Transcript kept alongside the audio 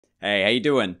Hey, how you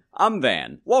doing? I'm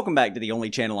Van. Welcome back to the only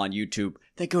channel on YouTube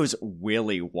that goes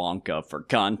Willy Wonka for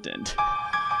content.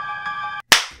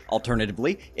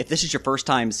 Alternatively, if this is your first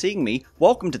time seeing me,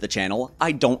 welcome to the channel.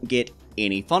 I don't get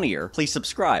any funnier. Please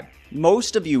subscribe.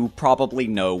 Most of you probably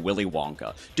know Willy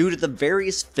Wonka due to the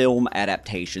various film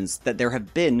adaptations that there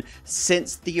have been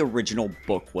since the original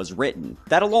book was written.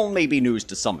 That alone may be news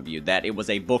to some of you, that it was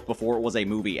a book before it was a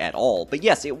movie at all, but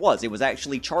yes, it was. It was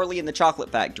actually Charlie and the Chocolate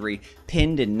Factory,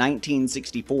 penned in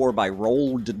 1964 by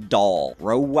Roald Dahl.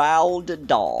 Roald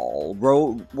Dahl.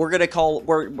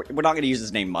 We're not gonna use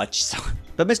his name much, so...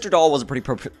 But Mr. Dahl was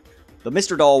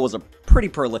a pretty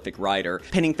prolific writer,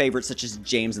 penning favorites such as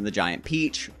James and the Giant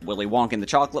Peach, Willy Wonka and the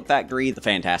Chocolate Factory, the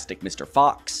Fantastic Mr.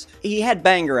 Fox. He had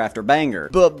banger after banger.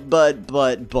 But,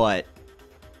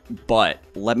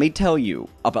 let me tell you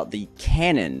about the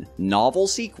canon novel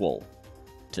sequel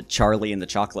to Charlie and the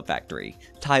Chocolate Factory,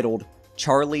 titled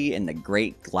Charlie and the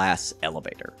Great Glass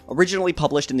Elevator. Originally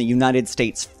published in the United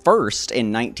States first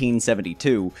in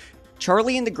 1972,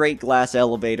 Charlie and the Great Glass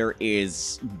Elevator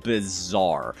is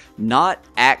bizarre, not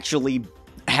actually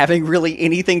having really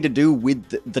anything to do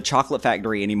with the Chocolate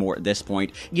Factory anymore at this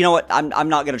point. You know what, I'm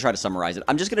not going to try to summarize it.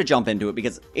 I'm just going to jump into it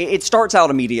because it starts out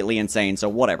immediately insane, so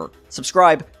whatever.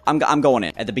 Subscribe, I'm going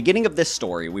in. At the beginning of this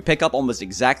story, we pick up almost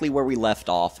exactly where we left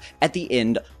off at the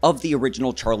end of the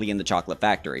original Charlie and the Chocolate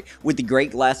Factory, with the Great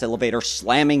Glass Elevator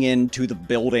slamming into the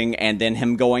building and then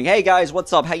him going, "Hey guys,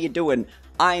 what's up, how you doing?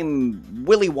 I'm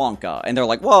Willy Wonka," and they're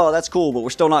like, "Whoa, that's cool, but we're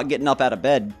still not getting up out of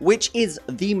bed," which is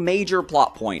the major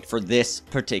plot point for this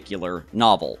particular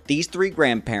novel. These three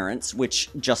grandparents,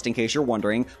 which, just in case you're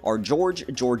wondering, are George,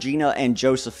 Georgina, and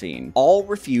Josephine, all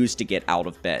refuse to get out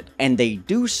of bed, and they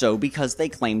do so because they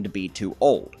claim to be too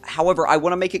old. However, I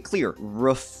want to make it clear,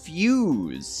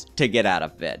 refuse to get out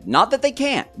of bed. Not that they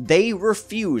can't, they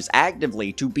refuse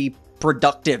actively to be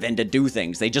productive and to do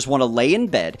things. They just want to lay in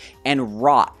bed and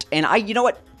rot. And you know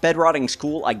what? Bed rotting's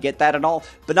cool, I get that and all,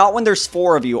 but not when there's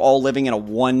four of you all living in a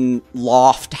one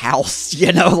loft house,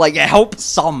 you know, like, help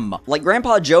some. Like,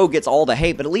 Grandpa Joe gets all the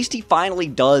hate, but at least he finally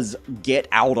does get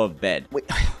out of bed. Wait,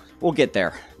 we'll get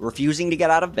there. Refusing to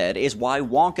get out of bed is why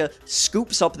Wonka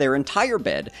scoops up their entire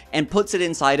bed and puts it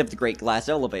inside of the Great Glass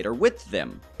Elevator with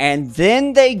them. And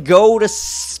then they go to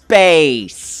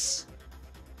space.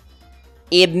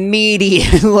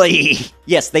 Immediately.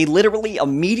 Yes, they literally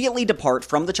immediately depart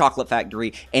from the Chocolate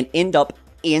Factory and end up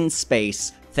in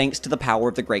space thanks to the power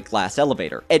of the Great Glass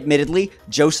Elevator. Admittedly,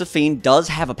 Josephine does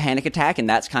have a panic attack, and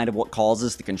that's kind of what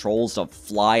causes the controls to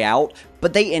fly out,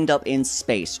 but they end up in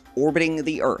space, orbiting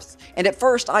the Earth. And at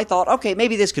first, I thought, okay,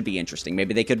 maybe this could be interesting.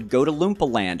 Maybe they could go to Loompa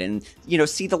Land and, you know,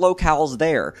 see the locales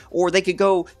there. Or they could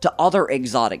go to other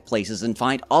exotic places and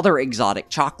find other exotic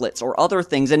chocolates or other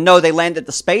things. And no, they land at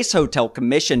the Space Hotel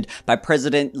commissioned by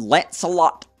President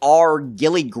Lancelot R.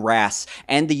 Gilligrass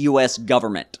and the U.S.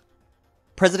 government.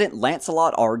 President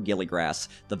Lancelot R. Gilligrass,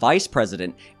 the vice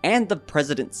president, and the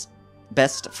president's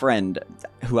best friend,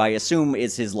 who I assume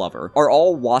is his lover, are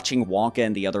all watching Wonka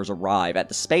and the others arrive at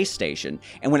the space station,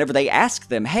 and whenever they ask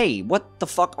them, "Hey, what the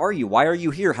fuck are you? Why are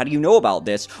you here? How do you know about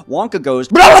this?" Wonka goes,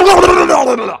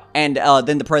 and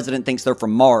then the president thinks they're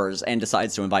from Mars and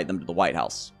decides to invite them to the White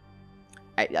House.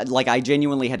 I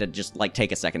genuinely had to just,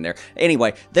 take a second there.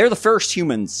 Anyway, they're the first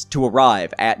humans to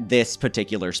arrive at this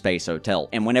particular space hotel.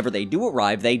 And whenever they do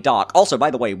arrive, they dock. Also, by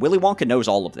the way, Willy Wonka knows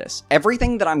all of this.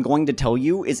 Everything that I'm going to tell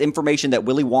you is information that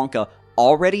Willy Wonka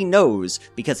already knows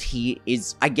because he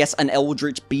is, I guess, an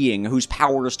eldritch being whose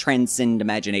powers transcend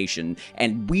imagination,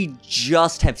 and we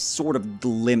just have sort of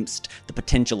glimpsed the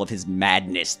potential of his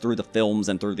madness through the films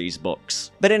and through these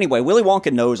books. But anyway, Willy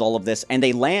Wonka knows all of this, and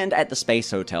they land at the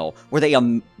space hotel, where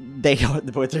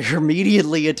they're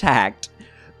immediately attacked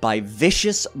by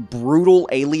vicious, brutal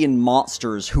alien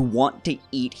monsters who want to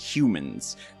eat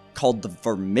humans, called the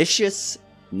Vermicious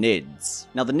Nids.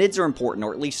 Now, the Nids are important,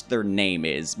 or at least their name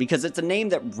is, because it's a name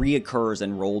that reoccurs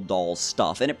in Roald Dahl's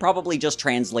stuff, and it probably just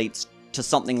translates to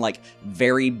something like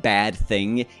very bad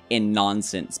thing in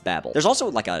nonsense babble. There's also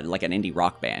like an indie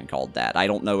rock band called that. I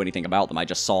don't know anything about them. I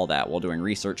just saw that while doing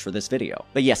research for this video.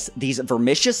 But yes, these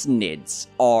Vermicious Nids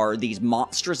are these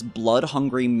monstrous,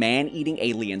 blood-hungry, man-eating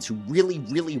aliens who really,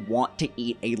 really want to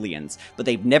eat aliens, but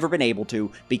they've never been able to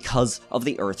because of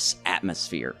the Earth's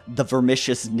atmosphere. The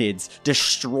Vermicious Nids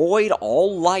destroyed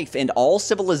all life and all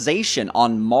civilization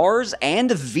on Mars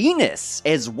and Venus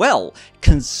as well,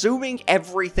 consuming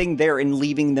everything there and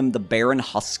leaving them the barren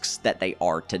husks that they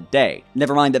are today.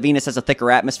 Never mind that Venus has a thicker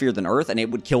atmosphere than Earth, and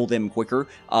it would kill them quicker,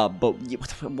 but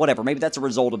whatever, maybe that's a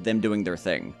result of them doing their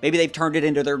thing. Maybe they've turned it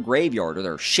into their graveyard or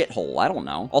their shithole, I don't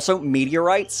know. Also,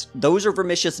 meteorites? Those are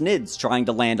vermicious nids trying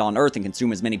to land on Earth and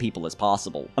consume as many people as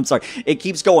possible. I'm sorry, it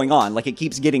keeps going on, like it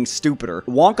keeps getting stupider.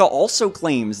 Wonka also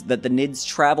claims that the nids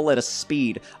travel at a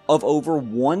speed of over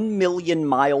 1 million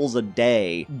miles a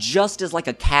day, just as like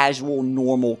a casual,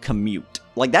 normal commute.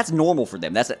 Like, that's normal for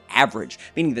them. That's an average,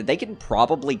 meaning that they can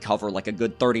probably cover like a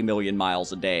good 30 million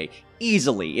miles a day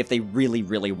easily if they really,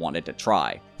 really wanted to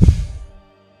try.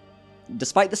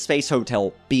 Despite the space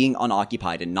hotel being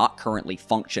unoccupied and not currently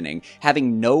functioning,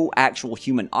 having no actual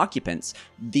human occupants,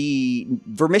 the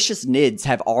vermicious nids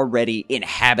have already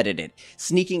inhabited it,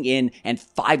 sneaking in, and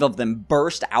 5 of them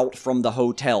burst out from the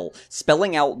hotel,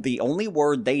 spelling out the only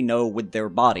word they know with their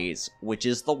bodies, which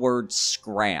is the word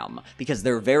scram, because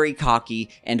they're very cocky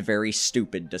and very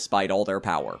stupid despite all their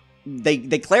power. They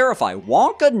clarify,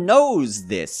 Wonka knows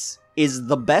this is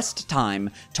the best time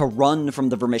to run from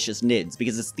the vermicious nids,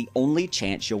 because it's the only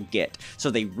chance you'll get. So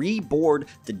they reboard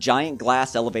the giant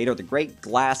glass elevator, the great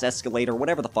glass escalator,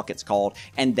 whatever the fuck it's called,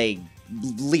 and they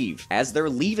leave. As they're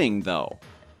leaving, though,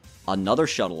 another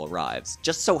shuttle arrives.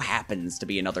 Just so happens to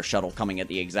be another shuttle coming at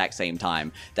the exact same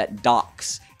time that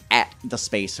docks at the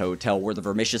space hotel where the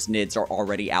vermicious nids are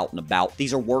already out and about.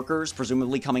 These are workers,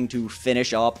 presumably coming to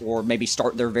finish up or maybe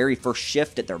start their very first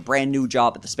shift at their brand new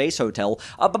job at the space hotel,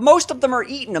 but most of them are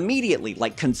eaten immediately,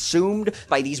 like consumed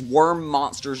by these worm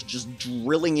monsters just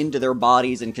drilling into their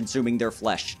bodies and consuming their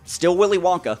flesh. Still Willy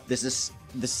Wonka. This is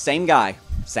the same guy.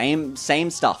 Same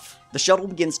stuff. The shuttle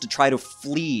begins to try to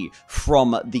flee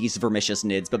from these vermicious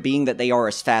nids, but being that they are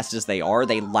as fast as they are,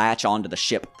 they latch onto the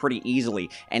ship pretty easily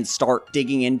and start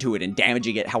digging into it and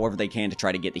damaging it however they can to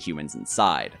try to get the humans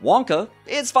inside. Wonka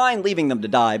is fine leaving them to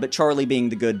die, but Charlie, being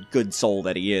the good soul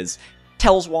that he is,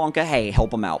 tells Wonka, hey,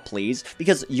 help him out, please,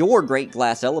 because your great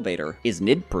glass elevator is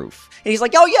nid-proof. And he's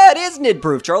like, oh yeah, it is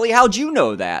nid-proof, Charlie, how'd you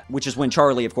know that? Which is when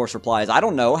Charlie, of course, replies, I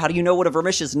don't know, how do you know what a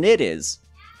vermicious nid is?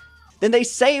 Then they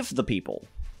save the people.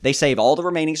 They save all the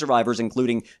remaining survivors,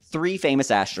 including 3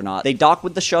 famous astronauts. They dock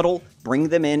with the shuttle, bring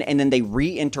them in, and then they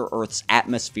re-enter Earth's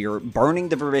atmosphere, burning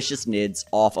the vermicious nids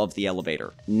off of the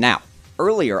elevator. Now,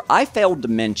 earlier, I failed to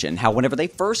mention how whenever they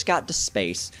first got to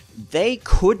space, they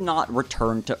could not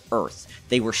return to Earth.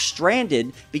 They were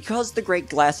stranded because the Great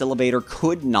Glass Elevator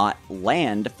could not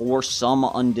land for some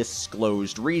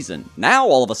undisclosed reason. Now,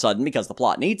 all of a sudden, because the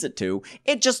plot needs it to,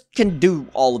 it just can do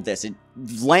all of this. It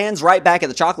lands right back at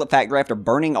the chocolate factory after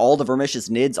burning all the vermicious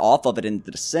nids off of it in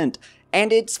the descent,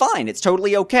 and it's fine. It's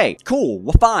totally okay.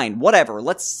 Cool, fine, whatever,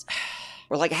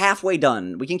 we're like halfway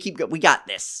done. We can keep we got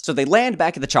this. So they land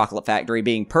back at the chocolate factory,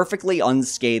 being perfectly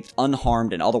unscathed,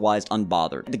 unharmed, and otherwise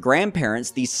unbothered. The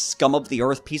grandparents, these scum of the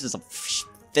earth pieces of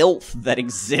filth that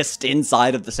exist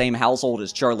inside of the same household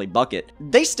as Charlie Bucket,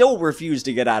 they still refuse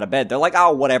to get out of bed. They're like,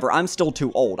 oh, whatever, I'm still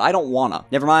too old. I don't wanna.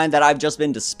 Never mind that I've just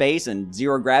been to space and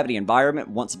zero-gravity environment,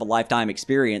 once of a lifetime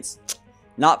experience.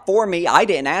 Not for me, I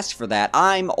didn't ask for that,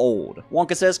 I'm old.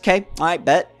 Wonka says, okay, alright,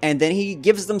 bet. And then he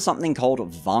gives them something called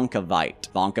Vonkavite.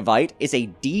 Vonkavite is a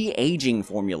de-aging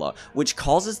formula, which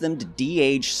causes them to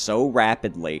de-age so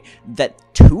rapidly that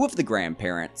 2 of the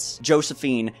grandparents,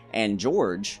 Josephine and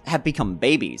George, have become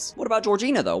babies. What about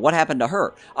Georgina, though? What happened to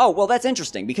her? Oh, well, that's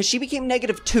interesting, because she became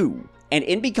 -2. And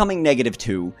in becoming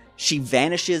 -2, she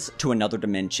vanishes to another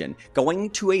dimension, going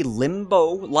to a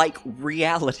limbo-like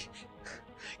reality.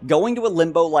 Going to a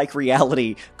limbo-like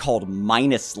reality called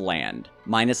Minus Land.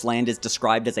 Minus Land is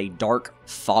described as a dark,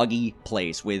 foggy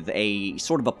place with a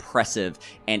sort of oppressive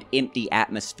and empty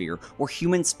atmosphere where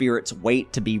human spirits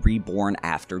wait to be reborn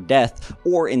after death,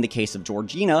 or in the case of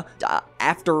Georgina,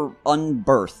 after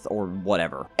unbirth or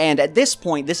whatever. And at this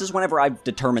point, this is whenever I've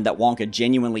determined that Wonka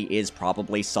genuinely is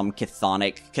probably some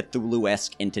chthonic,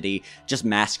 Cthulhu-esque entity just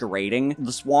masquerading.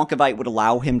 This Wonkavite would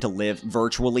allow him to live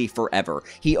virtually forever.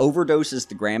 He overdoses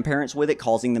the grandparents with it,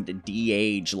 causing them to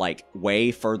de-age like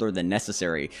way further than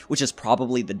necessary, which is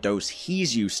probably the dose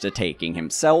he's used to taking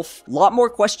himself. A lot more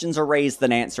questions are raised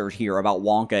than answered here about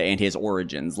Wonka and his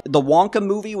origins. The Wonka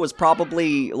movie was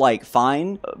probably, like,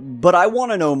 fine, but I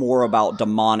want to know more about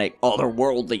demonic,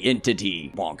 otherworldly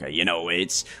entity Wonka. You know,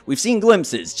 we've seen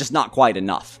glimpses, just not quite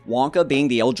enough. Wonka, being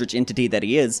the eldritch entity that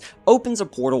he is, opens a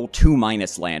portal to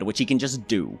Minus Land, which he can just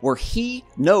do, where he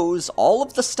knows all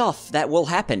of the stuff that will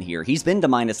happen here. He's been to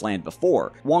Minus Land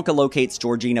before. Wonka locates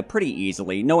Georgina pretty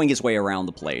easily, knowing his way around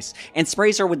the place, and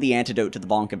sprays her with the antidote to the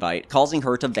Wonkavite, causing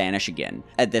her to vanish again.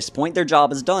 At this point, their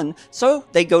job is done, so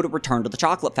they go to return to the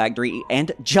chocolate factory,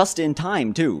 and just in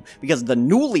time, too, because the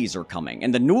Newlies are coming,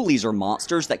 and the Newlies are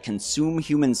monsters that consume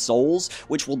human souls,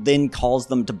 which will then cause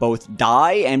them to both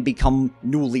die and become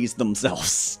Newlies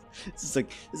themselves.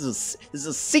 This is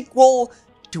a sequel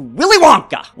to Willy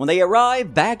Wonka! When they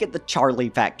arrive back at the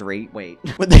chocolate factory,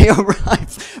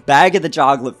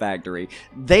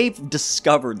 they've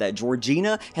discovered that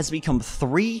Georgina has become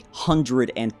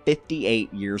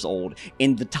 358 years old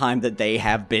in the time that they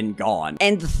have been gone.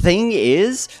 And the thing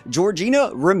is,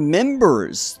 Georgina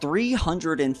remembers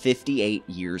 358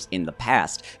 years in the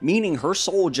past, meaning her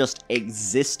soul just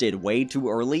existed way too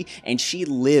early, and she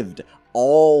lived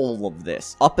all of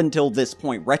this up until this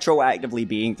point, retroactively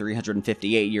being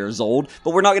 358 years old,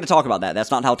 but we're not going to talk about that.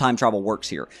 That's not how time travel works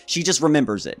here. She just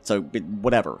remembers it, so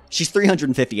whatever. She's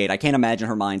 358. I can't imagine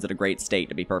her mind's in a great state,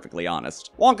 to be perfectly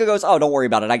honest. Wonka goes, oh, don't worry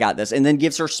about it, I got this, and then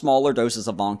gives her smaller doses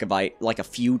of Wonkavite, like a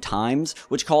few times,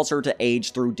 which calls her to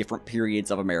age through different periods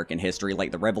of American history,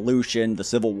 like the Revolution, the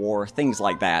Civil War, things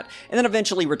like that, and then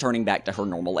eventually returning back to her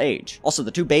normal age. Also,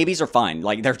 the two babies are fine.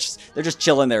 Like, they're just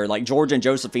chilling there. Like, George and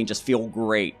Josephine just feel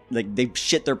great. Like, they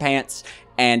shit their pants,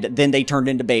 and then they turned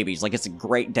into babies. Like, it's a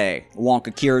great day.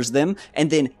 Wonka cures them,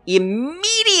 and then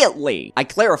immediately, I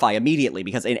clarify immediately,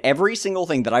 because in every single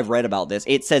thing that I've read about this,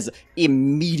 it says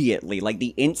immediately, like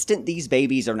the instant these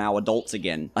babies are now adults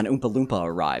again, an Oompa Loompa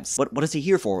arrives. What is he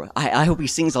here for? I hope he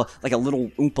sings a little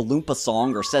Oompa Loompa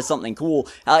song or says something cool.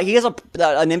 He has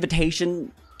an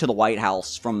invitation to the White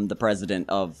House from the President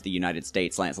of the United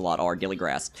States, Lancelot R.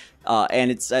 Gilligrass,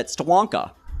 and it's to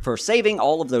Wonka for saving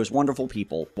all of those wonderful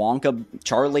people. Wonka,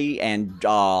 Charlie, and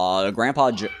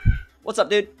Grandpa Joe. What's up,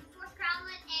 dude? Fourth crown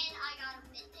went, and I got a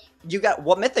mythic. You got,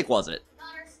 what mythic was it?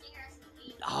 Daughter Stinger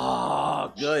SP.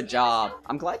 Oh, good job.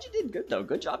 I'm glad you did good, though.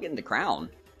 Good job getting the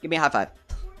crown. Give me a high five.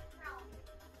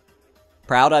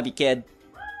 Proud of you, kid.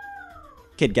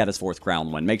 Kid got his 4th crown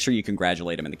win. Make sure you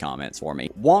congratulate him in the comments for me.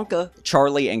 Wonka,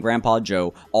 Charlie, and Grandpa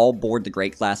Joe all board the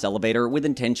great class elevator with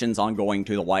intentions on going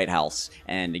to the White House.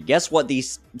 And guess what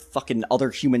these fucking other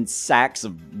human sacks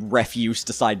of refuse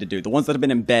decide to do? The ones that have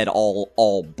been in bed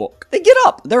all book. They get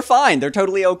up. They're fine. They're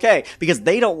totally okay. Because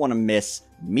they don't want to miss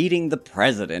meeting the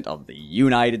President of the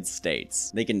United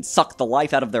States. They can suck the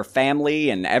life out of their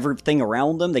family and everything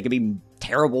around them. They can be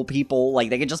terrible people,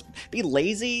 like they could just be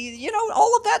lazy, you know,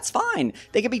 all of that's fine.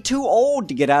 They could be too old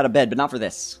to get out of bed, but not for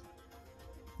this.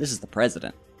 This is the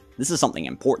President. This is something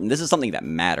important. This is something that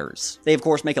matters. They, of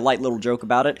course, make a light little joke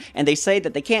about it, and they say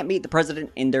that they can't meet the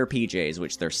President in their PJs,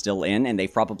 which they're still in, and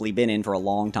they've probably been in for a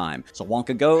long time. So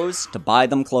Wonka goes to buy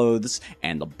them clothes,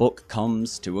 and the book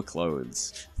comes to a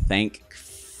close. Thank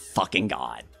fucking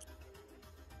God.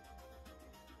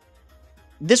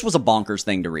 This was a bonkers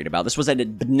thing to read about. This was a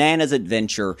bananas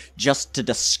adventure just to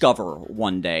discover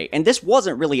one day. And this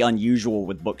wasn't really unusual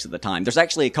with books at the time. There's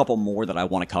actually a couple more that I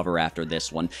want to cover after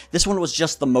this one. This one was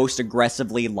just the most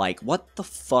aggressively like, what the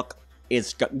fuck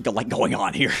is going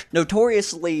on here?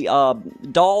 Notoriously,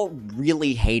 Dahl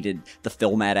really hated the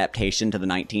film adaptation to the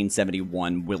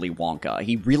 1971 Willy Wonka.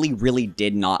 He really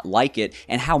did not like it,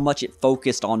 and how much it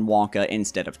focused on Wonka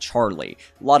instead of Charlie.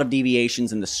 A lot of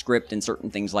deviations in the script and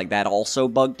certain things like that also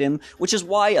bugged him, which is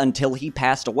why until he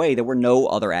passed away there were no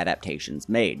other adaptations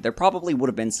made. There probably would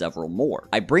have been several more.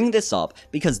 I bring this up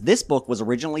because this book was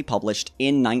originally published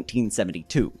in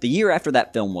 1972, the year after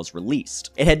that film was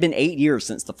released. It had been 8 years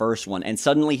since the first one, and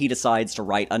suddenly he decides to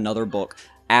write another book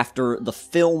after the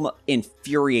film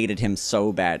infuriated him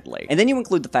so badly. And then you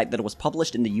include the fact that it was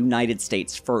published in the United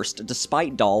States first,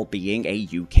 despite Dahl being a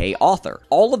UK author.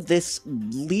 All of this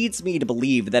leads me to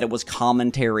believe that it was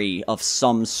commentary of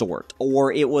some sort,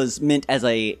 or it was meant as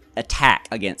an attack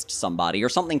against somebody, or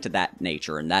something to that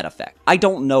nature and that effect. I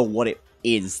don't know what it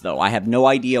is, though. I have no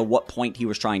idea what point he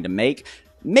was trying to make.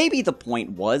 Maybe the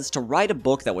point was to write a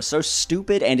book that was so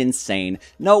stupid and insane,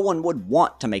 no one would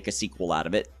want to make a sequel out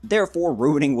of it, therefore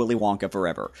ruining Willy Wonka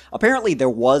forever. Apparently there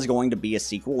was going to be a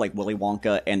sequel, like Willy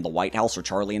Wonka and the White House, or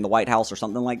Charlie in the White House, or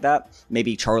something like that.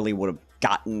 Maybe Charlie would have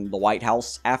gotten the White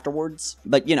House afterwards.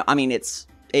 But, you know, I mean,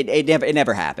 it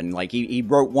never happened. Like, he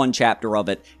wrote one chapter of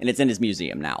it, and it's in his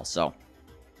museum now, so.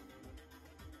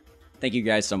 Thank you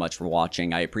guys so much for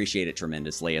watching. I appreciate it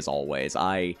tremendously, as always.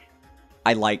 I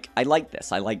like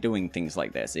this. I like doing things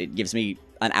like this. It gives me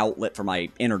an outlet for my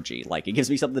energy. Like, it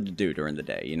gives me something to do during the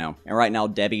day, you know? And right now,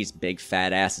 Debbie's big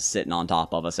fat ass is sitting on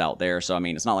top of us out there, so I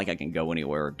mean, it's not like I can go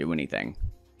anywhere or do anything.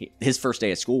 His first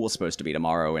day of school was supposed to be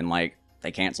tomorrow, and like,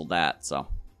 they canceled that, so.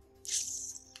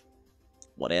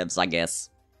 Whatevs, I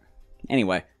guess.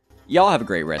 Anyway, y'all have a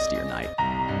great rest of your night.